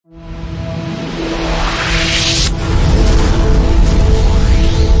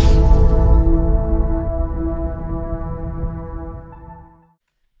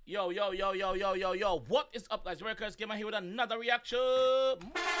Yo. What is up, guys? JAMAICA'S came here with another reaction.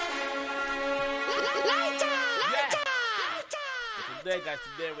 Lighter! Today, guys,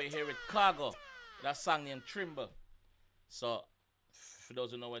 we're here with Khago. That song named Trimble. So, for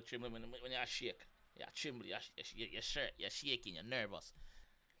those who know what Trimble, when you shake, Trimble, you're shaking, you're nervous.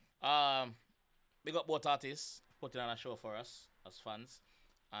 Big up both artists putting on a show for us as fans,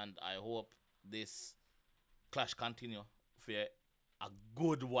 and I hope this clash continue for a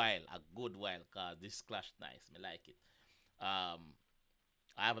good while, cause this clash nice. Me like it. I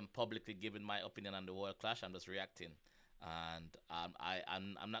haven't publicly given my opinion on the whole clash. I'm just reacting, and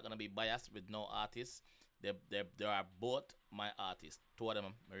I'm not gonna be biased with no artists. There are both my artists. Two of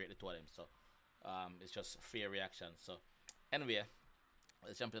them, I rate the two of them. So it's just fair reaction. So anyway,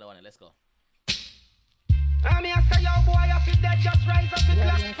 let's jump into the one. Let's go. I say, yo, boy, I feel dead, just rise up the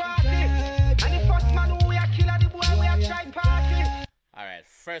class party. And the first man who we are killer, the boy we are try party. Alright,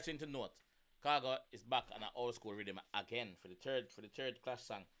 first thing to note, Khago is back on an old school rhythm again for the third clash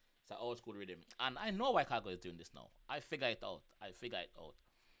song. It's an old school rhythm. And I know why Khago is doing this now. I figure it out.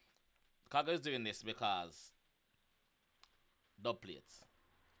 Khago is doing this because dub plates.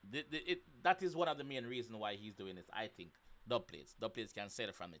 That is one of the main reasons why he's doing this, I think. Dub plates. Dub plates can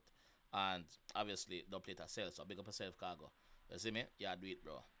sell from it. And obviously dub plate has sell, so big up yourself, Khago. You see me? Yeah, do it,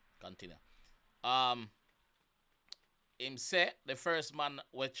 bro. Continue. Him say the first man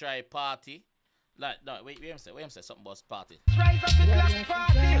will try party. Like no, wait him say something about party. Rise up the class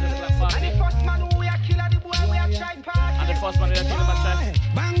party. And the first man who we are killer, the boy we are try party. And the first man we are killing try.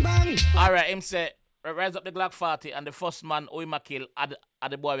 Bang bang. Alright, him say rise up the Glock 40 and the first man who him a kill at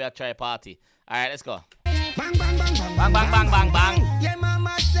the boy we are try party. Alright, let's go. Bang bang bang bang bang. Yeah,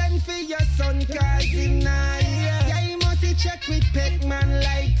 mama send for your son cause him nah here. Yeah, you must check with pet man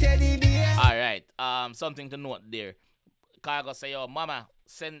like teddy bear. Alright, something to note there. Khago say, yo, mama,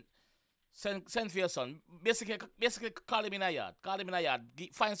 send for your son. Basically call him in a yard.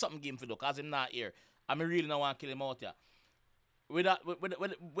 Find something give him to do, cause him not here. I mean, really don't want to kill him out here. With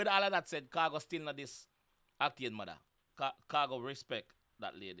all of that said, Khago still not this 𝐑𝐄𝐂𝐓𝐈𝐎𝐍 mother. Khago respect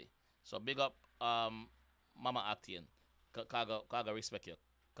that lady. So big up mama 𝐑𝐄𝐂𝐓𝐈𝐎𝐍. Khago respect you.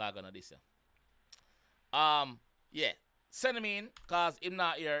 Khago not this year. Yeah. Send him in, cause him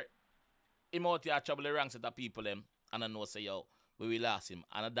not here. Him out here trouble the wrong set of people them. And I know say, yo, we will ask him.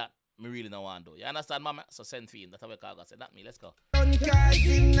 And that me really don't want to do. You understand, mama? So send for him. That's how Khago said. Not me. Let's go. Yeah,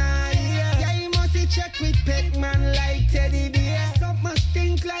 you must check with pet man like teddy bear. Some must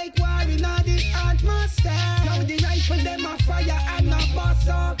think like war in the atmosphere. Now the rifle them a fire and a bus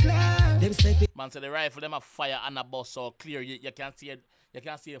so clear. Them step man say the rifle them a fire and a bus so clear. You can see it. You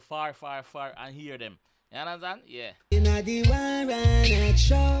can see it far and hear them. You understand? Yeah. Inna the war and a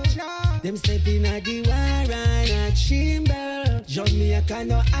show. Them step inna the war and a Trimble. Jamaica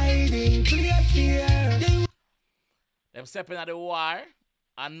no hiding, clear fear. Them step inna the war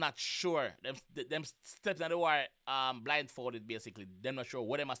and not sure. Them step inna the war blindfolded basically. Them not sure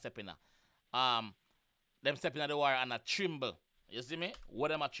what them a step inna. Them step inna the war and a Trimble. You see me? What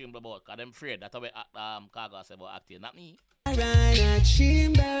them a Trimble about? Cause them afraid. That's what Khago say about 𝐑𝐄𝐂𝐓𝐈𝐎𝐍. Not me.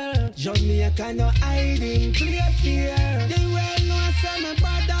 Trimble, Jamaica no hiding, clear fear. The world knows some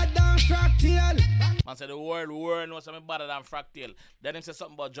better than fractal. Man say the world knows something better than fractal. Then him say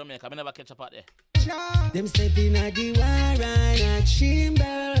something about Jamaica. I never catch up at there. Them step in a the war and a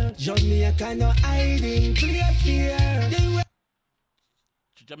Trimble. Jamaica no hiding, clear fear.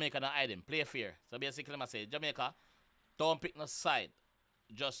 Jamaica no hiding, play fair. So basically I say Jamaica, don't pick no side.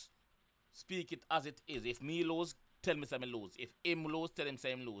 Just speak it as it is. If me lose, tell me say me lose. If him lose, tell him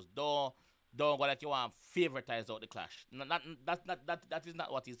say him lose. Don't go like you want favoritize out the clash. That is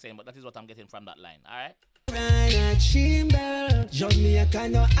not what he's saying, but that is what I'm getting from that line. Alright? Jamaica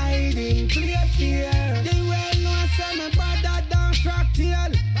no hiding, clear fear. The world knows some better than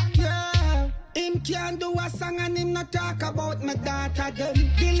fractal. Yeah. Him can't do a song and him not talk about my daughter them.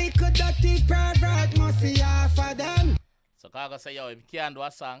 The little dirty pervert must see half of them. So Khago say, yo, him can't do a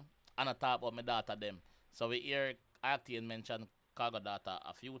song and not talk about my daughter them. So we hear 𝐑𝐄𝐂𝐓𝐈𝐎𝐍 mention Khago daughter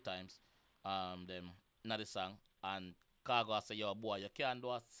a few times, them in the song, and Khago say, yo boy, you can't do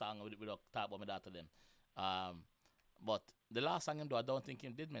a song without talk about my daughter them. But the last song him do, I don't think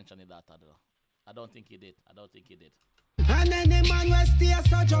him did mention the daughter though. I don't think he did. And any man will stay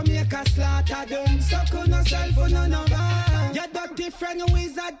so Jamaica slaughter them. So could no self for no bad. Your dirty friend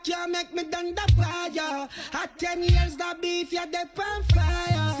wizard can't make me done the fire. At 10 years the beef you're the on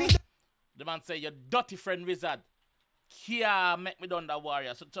fire. See the man say, your dirty friend wizard can't make me done the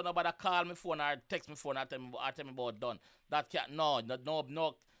warrior. So nobody call me phone or text me phone or tell me about done. That can't, no,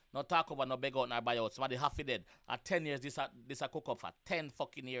 No talk about no beg out nor buy out. Somebody half dead. At 10 years, this a cook up for 10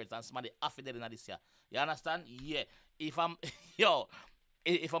 fucking years and somebody half dead in this year. You understand? Yeah. If I'm yo,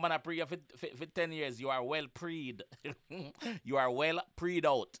 if I'm gonna pre for 10 years, you are well preed. You are well preed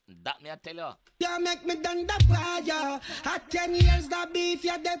out. That me I tell you. You make me done the fire. At 10 years the beef,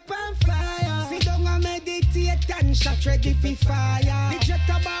 you're the on fire. Sit down and meditate and shot ready for fire. The jet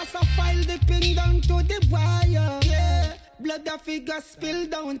boss a file the pin down to the wire. Yeah. Blood a figure spill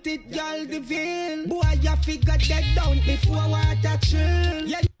down it, y'all the veil. Boy, your figure dead down before water chill.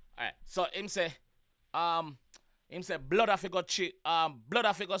 Yeah. Alright, so him say blood a figure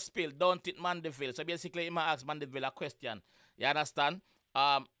spill, don't it Mandeville. So basically him ask Mandeville a question. You understand?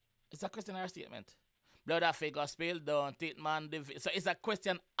 It's a question or a statement. Blood a figure spill, don't it Mandeville. So it's a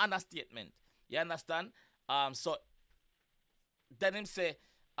question and a statement. You understand? So then him say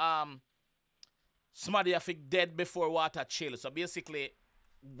somebody have dead before water chill. So basically,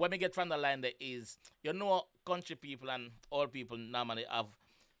 when we get from the line there is, you know, country people and old people normally have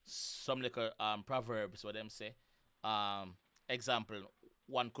some little proverbs what them say. Example,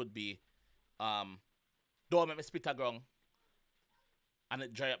 one could be, don't make me spit a ground and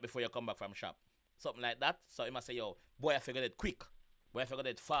it dry up before you come back from shop. Something like that. So you must say, yo, boy, I figured it quick. Boy, I figured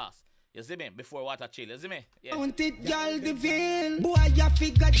it fast. You see me? Before water chill. You see me? Yeah. Don't it, y'all the veil. Boy, you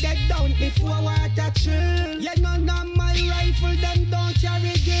figure dead down before water chill. You know not my rifle, them don't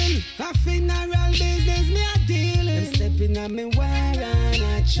carry gill. A funeral business, me a deal. Them stepping on me war and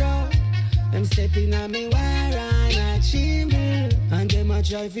a chop. Them stepping on me war and a chimney. And them a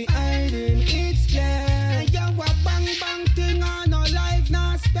try fi hide him, it's clear. You a bang bang thing and no life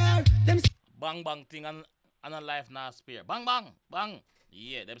nah spare. Them bang bang thing and no life nah spare. Bang bang bang.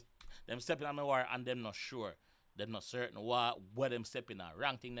 Yeah, them stepping on my war and them not sure. Them not certain what them stepping on.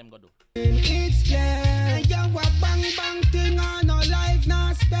 Wrong thing them go do. It's clear. You a bang bang thing and no life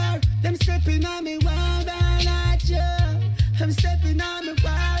nah spare. Them stepping on me war and a chop. Them stepping on me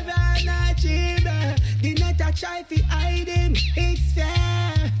war and a chimney. The net a try fi hide him, it's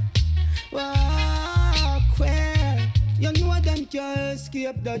fair. Walk where you know them can't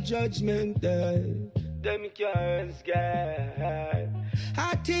escape the judgment day. Them can't escape.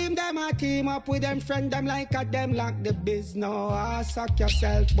 A team up with them friend them like a them lock the biz. No, suck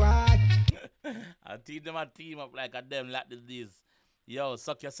yourself, boy. A team up like a them lock the biz. Yo,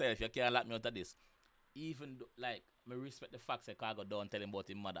 suck yourself. You can't lock me out of this. Even though, like, me respect the fact that Khago don't tell him about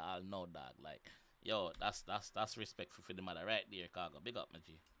his mother. I'll know, dog. Like, yo, that's respectful for the mother right there, Khago. Big up, my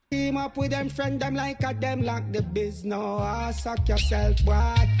G. Team up with them friend them like a them lock the biz. No, suck yourself,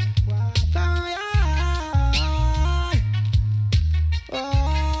 boy.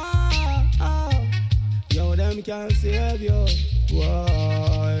 Yo, them can't save you.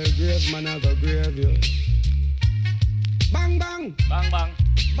 Why, grave man have a grave you. Bang bang, Bang bang.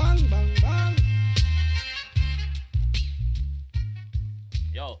 bang bang bang.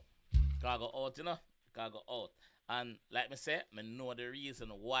 Yo, Khago out, you know? Khago out. And like me say, me know the reason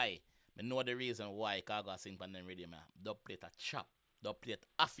why. Khago sing pan them radio, man. Don't play it a chop. Don't play it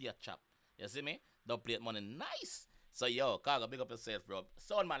half your chop. You see me? Don't play it money nice. So yo, Khago, big up yourself, bro.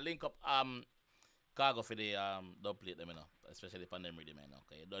 Someone man link up Khago for the don't play them, you know. Especially pan them radio, man.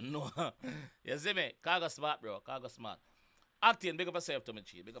 Okay, you don't know. You see me? Khago smart, bro. Khago smart. I-Octane, big up yourself to me,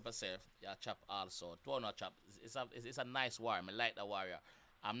 G. Big up yourself. Yeah, chop also. 2 chop. It's a nice war. I like the warrior.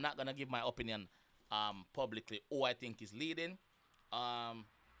 I'm not gonna give my opinion publicly who I think is leading.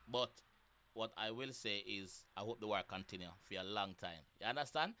 But what I will say is I hope the war continue for a long time. You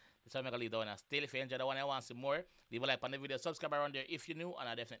understand? That's why I'm gonna leave that one. Still, if you enjoy the one I want to see more, leave a like on the video, subscribe around there if you're new, and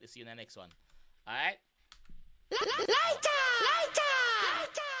I'll definitely see you in the next one. Alright? Lighter!